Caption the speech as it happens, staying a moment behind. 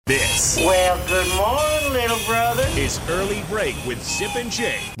Well, good morning, little brother. It's Early Break with Zip and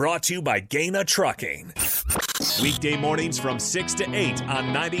Jay, brought to you by Gaina Trucking. Weekday mornings from 6 to 8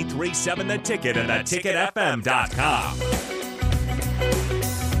 on 93.7 The Ticket and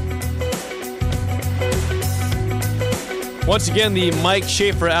theticketfm.com. Once again, the Mike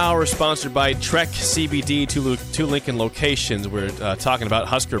Schaefer Hour, sponsored by Trek CBD, two Lincoln locations. We're talking about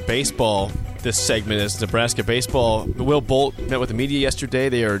Husker baseball. This segment is Nebraska baseball. Will Bolt met with the media yesterday.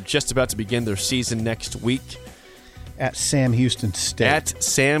 They are just about to begin their season next week. At Sam Houston State.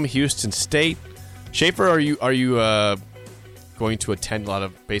 Schaefer, are you going to attend a lot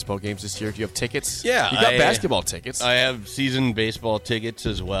of baseball games this year? Do you have tickets? Yeah. You got basketball tickets. I have season baseball tickets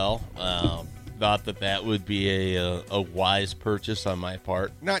as well. Thought that would be a wise purchase on my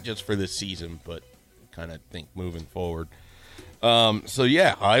part, not just for this season, but kind of think moving forward. So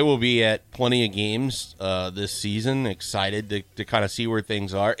yeah, I will be at plenty of games this season. Excited to kind of see where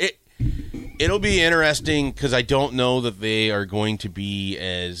things are. It'll be interesting because I don't know that they are going to be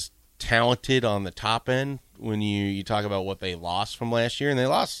as talented on the top end when you talk about what they lost from last year, and they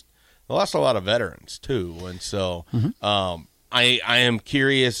lost a lot of veterans too, and so. I am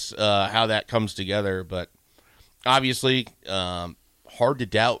curious how that comes together, but obviously hard to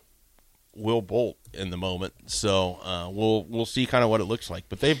doubt Will Bolt in the moment. So we'll see kind of what it looks like.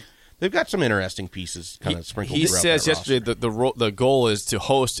 But they've got some interesting pieces kind of sprinkled throughout. He says yesterday that the goal is to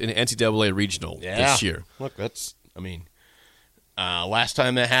host an NCAA regional this year. Look, last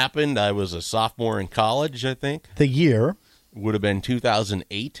time that happened, I was a sophomore in college, I think. The year would have been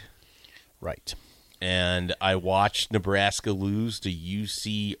 2008. Right. And I watched Nebraska lose to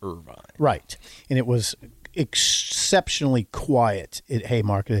UC Irvine. Right. And it was exceptionally quiet at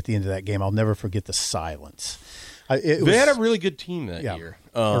Haymarket at the end of that game. I'll never forget the silence. They had a really good team that year.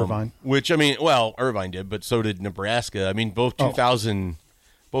 Irvine. Which, Irvine did, but so did Nebraska. I mean, both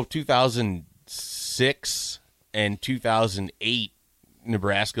 2006 and 2008,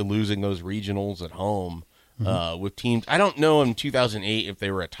 Nebraska losing those regionals at home with teams. I don't know in 2008 if they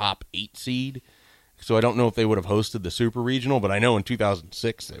were a top 8 seed. So I don't know if they would have hosted the Super Regional, but I know in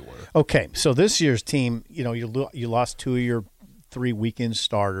 2006 they were. Okay, so this year's team, you lost 2 of your 3 weekend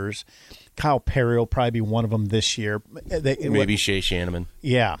starters. Kyle Perry will probably be one of them this year. Maybe Shea Shanneman.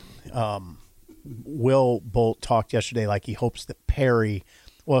 Yeah. Will Bolt talked yesterday like he hopes that Perry's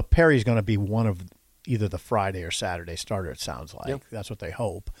going to be one of either the Friday or Saturday starter, it sounds like. Yep. That's what they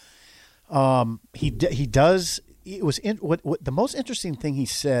hope. He does – it was what the most interesting thing he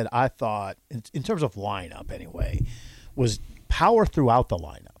said, I thought, in terms of lineup anyway, was power throughout the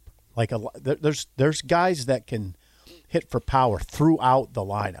lineup. Like there's guys that can hit for power throughout the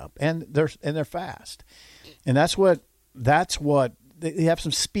lineup, and they're fast, and that's what they have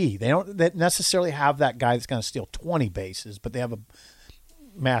some speed. They don't necessarily have that guy that's going to steal 20 bases, but they have a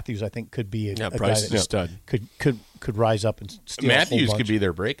Matthews. I think could be a guy that stud. Could rise up and steal. Matthews could be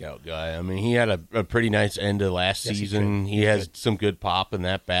their breakout guy. I mean, he had a pretty nice end of last season. He has some good pop in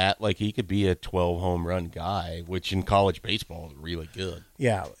that bat. Like he could be a 12 home run guy, which in college baseball is really good.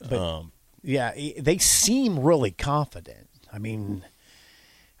 Yeah, but they seem really confident. I mean,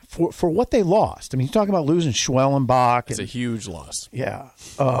 for what they lost. I mean, you're talking about losing Schwellenbach. It's a huge loss. Yeah,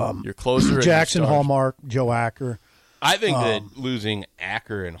 your closer, Jackson Hallmark, Joe Acker. I think that losing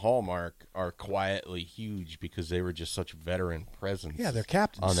Acker and Hallmark are quietly huge because they were just such veteran presence. Yeah, they're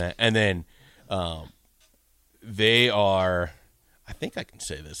captains on that, and then they are. I think I can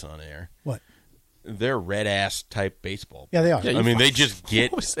say this on air. What? They're red ass type baseball. Yeah, they are. I mean, they just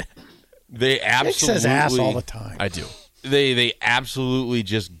get. They absolutely says ass all the time. I do. They absolutely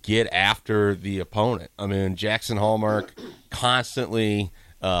just get after the opponent. I mean, Jackson Hallmark constantly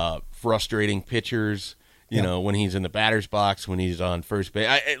frustrating pitchers. You know, when he's in the batter's box, when he's on first base,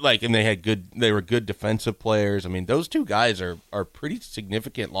 and they were good defensive players. I mean, those two guys are pretty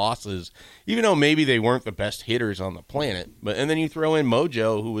significant losses, even though maybe they weren't the best hitters on the planet. And then you throw in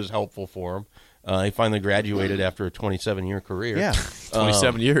Mojo, who was helpful for him. He finally graduated after a 27-year career. Yeah,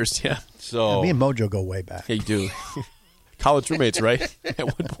 27 years. Yeah. So me and Mojo go way back. Yeah, you do. College roommates, right? At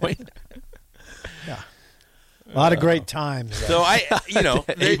one point. Yeah. A lot of great times. So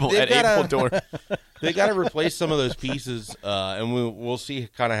they got to replace some of those pieces, and we'll see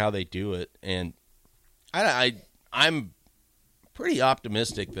kind of how they do it. And I'm pretty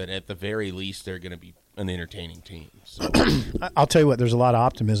optimistic that at the very least they're going to be an entertaining team. So. I'll tell you what, there's a lot of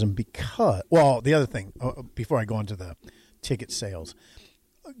optimism because, the other thing, before I go into the ticket sales,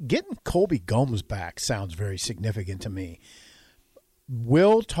 getting Colby Gomes back sounds very significant to me.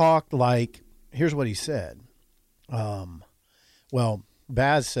 Will talked like, here's what he said.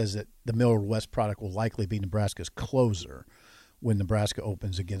 Baz says that the Millard West product will likely be Nebraska's closer, when Nebraska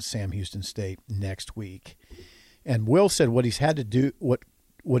opens against Sam Houston State next week. And Will said what he's had to do,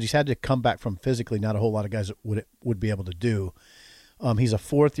 what he's had to come back from physically, not a whole lot of guys would be able to do. He's a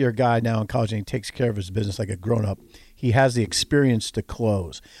fourth-year guy now in college, and he takes care of his business like a grown-up. He has the experience to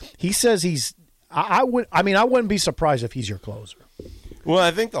close. He says he's – I wouldn't be surprised if he's your closer. Well,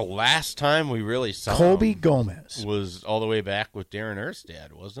 I think the last time we really saw Colby him Gomez was all the way back with Darren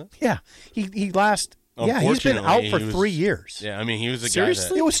Erstad, wasn't it? Yeah. He's been out for 3 years. Yeah, I mean, he was a Seriously? guy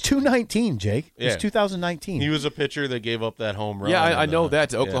that, It was 2019, Jake. It was Yeah. 2019. he was a pitcher that gave up that home run. Yeah, I and, know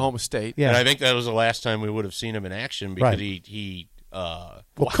that to Oklahoma State. Yeah. And I think that was the last time we would have seen him in action because Right. he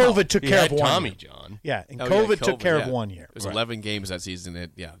COVID took he care had of one Tommy year. John. Yeah, and Oh, COVID yeah, took care yeah. of 1 year. It was Right. 11 games that season.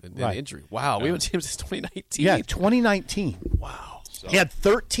 Then Right. injury. Wow, we haven't seen him since 2019. Yeah, 2019. Wow. He had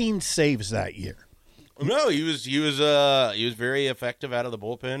 13 saves that year. No, he was very effective out of the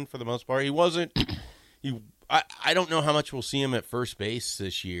bullpen for the most part. He wasn't. I don't know how much we'll see him at first base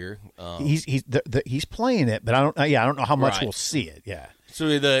this year. He's playing it, but I don't know how much Right. we'll see it. Yeah.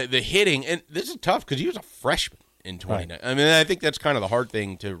 So the hitting, and this is tough because he was a freshman in 2019. I mean, I think that's kind of the hard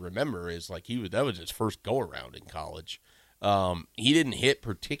thing to remember is like that was his first go around in college. He didn't hit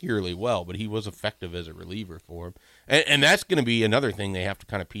particularly well, but he was effective as a reliever for him, and that's going to be another thing they have to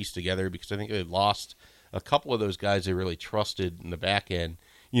kind of piece together because I think they lost a couple of those guys they really trusted in the back end.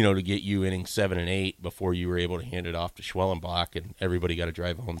 To get you innings 7 and 8 before you were able to hand it off to Schwellenbach and everybody got to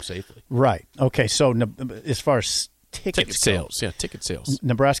drive home safely. Right. Okay. So as far as Ticket sales. Yeah, ticket sales.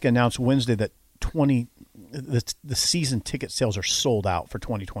 Nebraska announced Wednesday that the season ticket sales are sold out for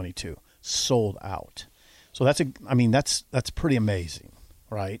 2022. Sold out. So that's pretty amazing,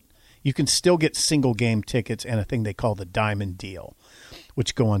 right? You can still get single game tickets and a thing they call the Diamond Deal,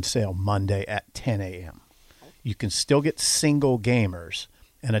 which go on sale Monday at 10 a.m. You can still get single gamers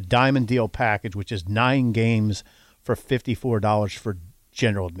and a Diamond Deal package, which is 9 games for $54 for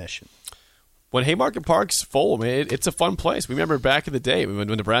general admission. When Haymarket Park's full, man, it's a fun place. We remember back in the day when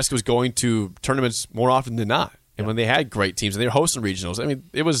Nebraska was going to tournaments more often than not, and when they had great teams and they were hosting regionals. I mean,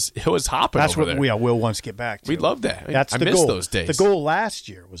 it was hopping. That's over what there. Will wants to get back to. We'd love that. That's I the miss goal. those days. The goal last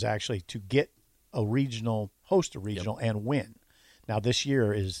year was actually to get a regional, host a regional, and win. Now this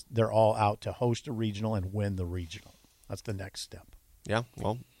year they're all out to host a regional and win the regional. That's the next step. Yeah,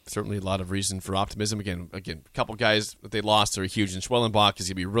 well, certainly a lot of reason for optimism. Again, a couple guys that they lost are huge, and Schwellenbach is going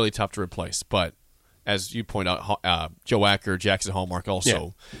to be really tough to replace. But as you point out, Joe Acker, Jackson Hallmark,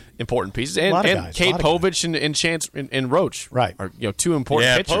 also important pieces, and guys, Kate Povich and Chance and Roach, right? Are two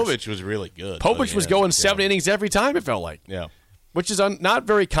important pitchers. Povich was really good. Povich was going 7 innings every time. It felt like, which is not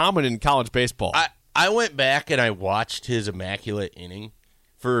very common in college baseball. I went back and I watched his immaculate inning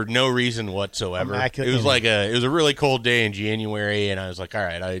for no reason whatsoever. It was a really cold day in January, and I was like, all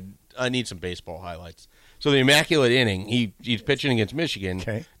right, I need some baseball highlights. So the immaculate inning, he's pitching against Michigan.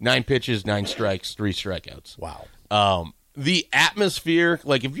 Okay. 9 pitches, 9 strikes, 3 strikeouts. Wow. The atmosphere,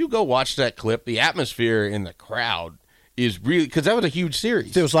 like if you go watch that clip, the atmosphere in the crowd is really, because that was a huge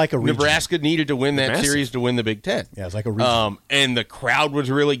series. It was like a region. Nebraska needed to win that series to win the Big Ten. Yeah, it was like a region. And the crowd was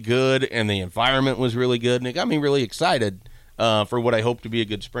really good, and the environment was really good, and it got me really excited for what I hope to be a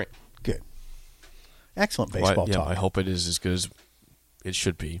good spring. Good. Excellent baseball talk. I hope it is as good as it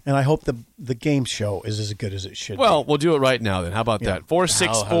should be. And I hope the game show is as good as it should be. Well, we'll do it right now then. How about that?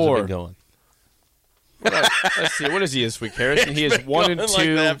 464. How's it been going? Let's see. What is he this week, Harrison? He is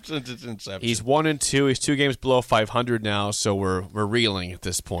 1-2. Like since its inception. He's 1-2. He's 2 games below 500 now, so we're reeling at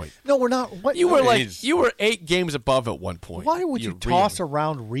this point. No, we're not. What You were 8 games above at one point. Why would you You're toss reeling.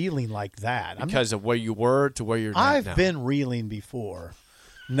 around reeling like that? Because of where you were to where you're I've now. been reeling before.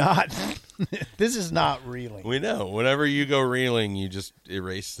 Not. This is not reeling. We know. Whenever you go reeling, you just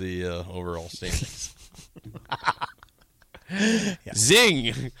erase the overall standings.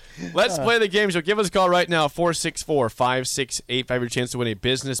 Zing! Let's play the game show. Give us a call right now, 464-5685. Your chance to win a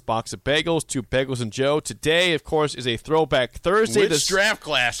business box of bagels, 2 Bagels and Joe. Today, of course, is a throwback Thursday. Which draft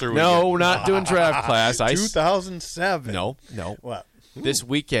class are we No, getting? we're not doing draft class. 2007. No. What? This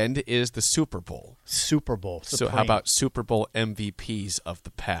weekend is the Super Bowl. Super Bowl. So how about Super Bowl MVPs of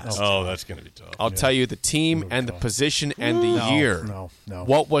the past? Oh, that's going to be tough. I'll tell you the team and the position and the year. No.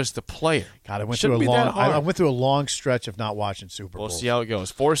 What was the player? God, I went Shouldn't through be that a hard. I went through a long stretch of not watching Super Bowl. We'll see how it goes.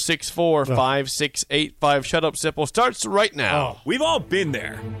 464-5685. Shut up, Sipple. Starts right now. We've all been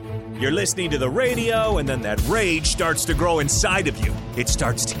there. You're listening to the radio, and then that rage starts to grow inside of you. It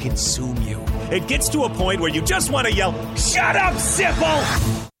starts to consume you. It gets to a point where you just want to yell, "Shut up, Sipple!"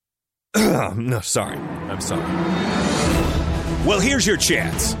 No, sorry. I'm sorry. Well, here's your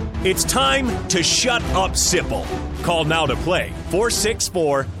chance. It's time to shut up, Sipple. Call now to play.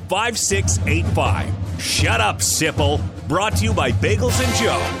 464-5685. Shut up, Sipple. brought to you by Bagels and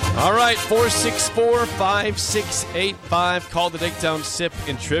Joe. All right, 464-5685. Call the Dicktown Sip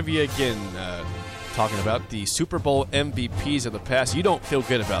and Trivia again. Talking about the Super Bowl MVPs of the past. You don't feel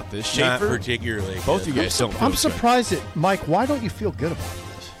good about this, Schaefer? Not particularly. Both of you guys don't feel I'm good. surprised at Mike. Why don't you feel good about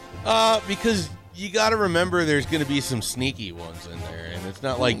this? Because you got to remember there's going to be some sneaky ones in there, and it's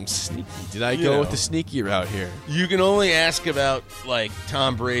not like Sneaky. Did I go with the sneaky route here? you can only ask about like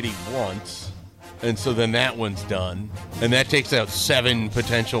Tom Brady once, and so then that one's done, and that takes out 7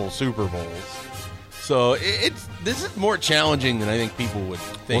 potential Super Bowls. So this is more challenging than I think people would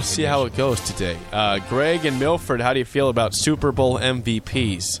think. We'll see how it goes today. Greg and Milford, how do you feel about Super Bowl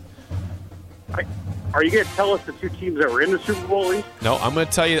MVPs? Are you going to tell us the 2 teams that were in the Super Bowl at least? No, I'm going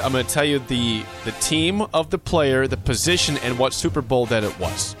to tell you. I'm going to tell you the team of the player, the position, and what Super Bowl that it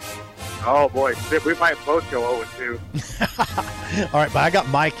was. Oh, boy. We might both go 0-2. All right, but I got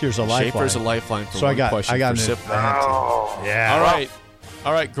Mike. Here's a lifeline. Schaefer's a lifeline for So one question. I got for an Sip. Oh. Yeah.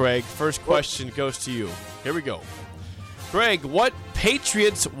 All right, Greg. First question goes to you. Here we go. Greg, what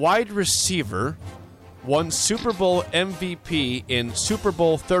Patriots wide receiver won Super Bowl MVP in Super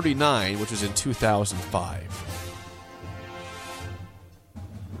Bowl 39, which was in 2005?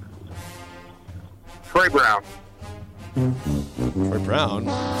 Troy Brown. Troy Brown.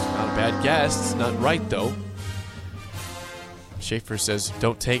 Not a bad guess. It's not right, though. Schaefer says,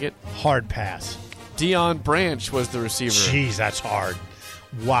 don't take it. Hard pass. Deion Branch was the receiver. Jeez, that's hard.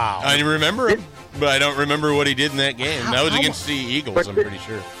 Wow. I remember him, but I don't remember what he did in that game. That was against the Eagles, I'm pretty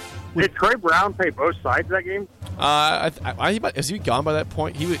sure. Did Troy Brown play both sides of that game? Is he gone by that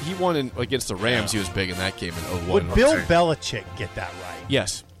point? He won against the Rams. He was big in that game in 01. Would Bill Belichick get that right?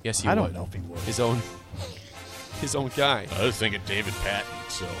 Yes, he would. I don't know if he would. His own guy. I was thinking David Patton,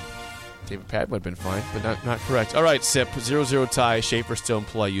 so David Patton would have been fine, but not correct. All right, Sip, 0-0 tie. Schaefer still in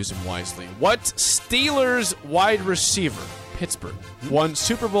play. Use him wisely. What Steelers wide receiver, Pittsburgh, won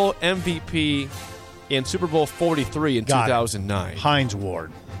Super Bowl MVP in Super Bowl 43 in 2009? Hines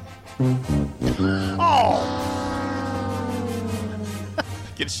Ward.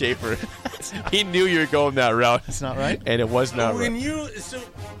 Get Schaefer. He knew you were going that route. That's not right. And it was not right.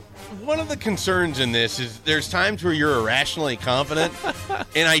 One of the concerns in this is there's times where you're irrationally confident,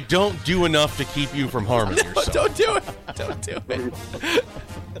 and I don't do enough to keep you from harming yourself. Don't do it. Don't do it.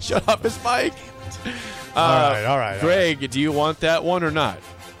 Shut up his mic. All right. Greg, do you want that one or not?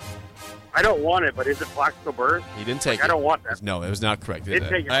 I don't want it, but is it Plaxico Burress? He didn't take it. I don't want that. No, it was not correct. Didn't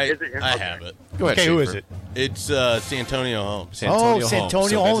take it. I Is it? have it. Go ahead, Okay, who Schaefer. is it? It's Santonio Holmes. Santonio Santonio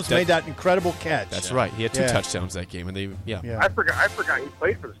So Holmes that's- made that incredible catch. That's right. He had 2 Yeah. touchdowns that game, and Yeah. I forgot he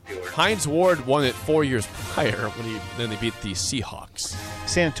played for the Steelers. Hines Ward won it 4 years prior then they beat the Seahawks.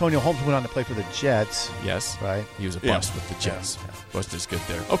 San Antonio Holmes went on to play for the Jets. Yes, Right. He was a Yeah. bust with the Jets. Wasn't as good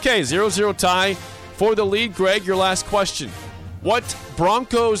there. Okay, 0-0 tie for the lead. Greg, your last question. What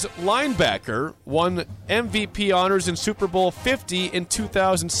Broncos linebacker won MVP honors in Super Bowl 50 in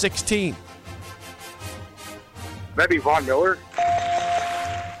 2016? Maybe Von Miller.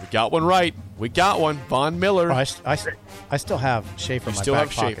 We got one right. We got one. Von Miller. I still have Schaefer in You my still back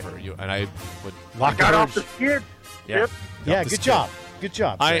have pocket. Schaefer. And I would Lock Got it off in. the skid. Yeah. Yep. Yeah, Off the good skid. job. Good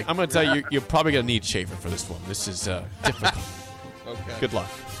job. Greg. I'm going to tell you, you're probably going to need Schaefer for this one. This is difficult. Okay. Good luck.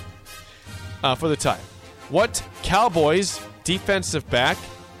 For the tie. What Cowboys defensive back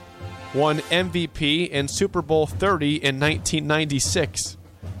won MVP in Super Bowl 30 in 1996?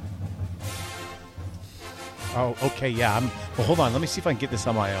 Oh, okay, yeah. Well, hold on. Let me see if I can get this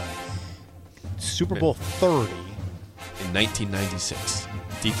on my own. Super Bowl 30. In 1996.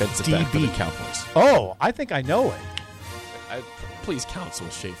 Defensive back for the DB. Cowboys. Oh, I think I know it. Please counsel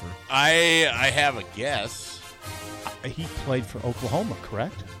Schaefer. I have a guess. He played for Oklahoma,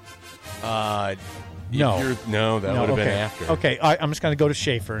 correct? No, No. that would have been after. Okay, I'm just going to go to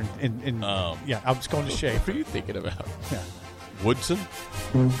Schaefer. And yeah, I'm just going to What Schaefer. are you thinking about? Yeah. Woodson?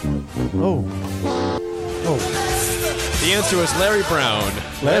 Oh. The answer was Larry Brown.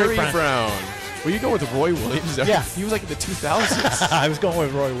 Larry Brown. Brown. Were you going with Roy Williams? Yeah. He was like in the 2000s. I was going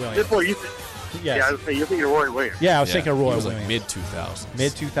with Roy Williams. Sipple, Yes. Yeah, I was saying, you're thinking of Roy Williams. Yeah, I was thinking of Roy He was Williams. like mid-2000s.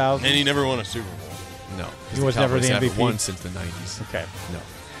 Mid-2000s? And he never won a Super Bowl. No. He was never the Cowboys haven't MVP? won since the 90s. Okay. No.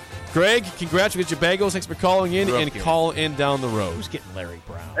 Greg, congrats. We got your bagels. Thanks for calling in and call in down the road. Who's getting Larry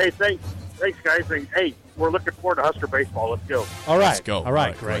Brown? Hey, thanks, guys. And, hey, we're looking forward to Husker baseball. Let's go. All right. Let's go. All right, All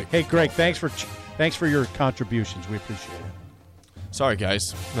right, Greg. Greg. Hey, Greg, thanks for your contributions. We appreciate it. Sorry,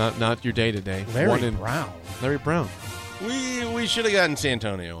 guys. Not your day today. Larry Brown. Larry Brown. We should have gotten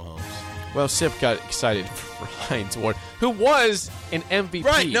Santonio Holmes. Well, Sip got excited for Hines Ward, who was an MVP.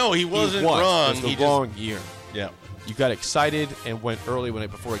 Right, no, he wasn't was. wrong. It was the He just- wrong year. Yeah. You got excited and went early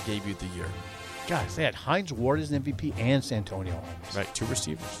before it gave you the year. Gosh, they had Hines Ward as an MVP and Santonio Holmes. Right, 2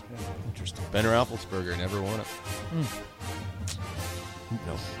 receivers. Yeah, interesting. Ben Roethlisberger never won it.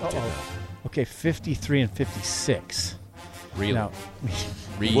 No. Uh-oh. Okay, 53 and 56. Really? Now,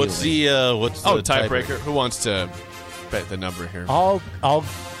 Really? What's the tiebreaker? Who wants to bet the number here? I'll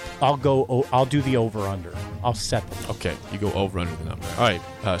do the over under. I'll set them. Okay, you go over under the number. All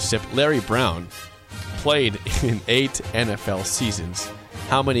right, Sip. Larry Brown played in 8 NFL seasons.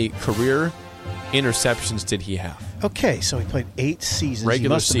 How many career interceptions did he have? Okay, so he played 8 seasons.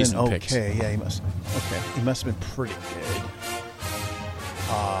 Regular he must season have been picks. okay. Yeah, he must. Okay, he must have been pretty good.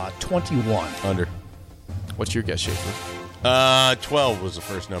 21. Under. What's your guess, Schaefer? 12 was the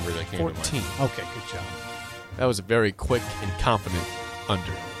first number that came 14. to mind. Okay, good job. That was a very quick and confident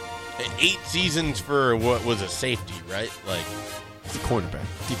under. 8 seasons for what was a safety, right? Like He's a cornerback.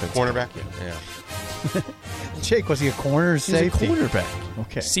 Defensive cornerback? Yeah. Jake, was he a corner or He's safety? a cornerback.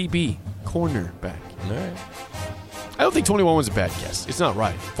 Okay. CB, cornerback. All right. I don't think 21 was a bad guess. It's not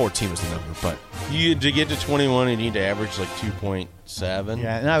right. 14 was the number, but To get to 21, you need to average like 2.7.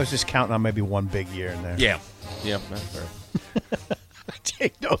 Yeah, and I was just counting on maybe one big year in there. Yeah. Yep, that's fair.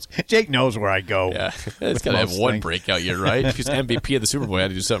 Jake knows where I go. yeah, it's got to have most one things. breakout year, right? If he's MVP of the Super Bowl, he had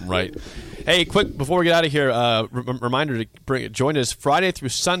to do something right. Hey, quick, before we get out of here, reminder to join us Friday through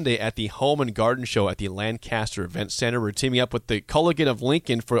Sunday at the Home and Garden Show at the Lancaster Event Center. We're teaming up with the Culligan of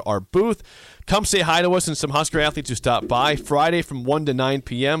Lincoln for our booth. Come say hi to us and some Husker athletes who stop by. Friday from 1 to 9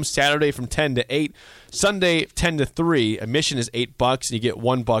 p.m., Saturday from 10 to 8, Sunday 10 to 3. Admission is $8, and you get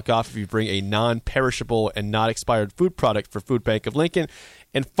 $1 off if you bring a non-perishable and not expired food product for Food Bank of Lincoln.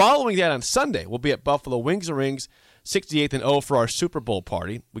 And following that on Sunday, we'll be at Buffalo Wings and Rings, 68th and O for our Super Bowl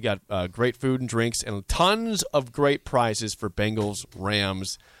party. We got great food and drinks and tons of great prizes for Bengals,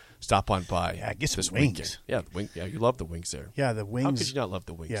 Rams. Stop on by. Yeah, get some this wings. weekend. Yeah, yeah, you love the wings there. Yeah, the wings. How could you not love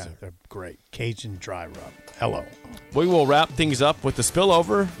the wings Yeah, there? they're great. Cajun dry rub. Hello. We will wrap things up with the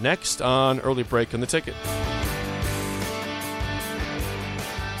spillover next on Early Break on the Ticket.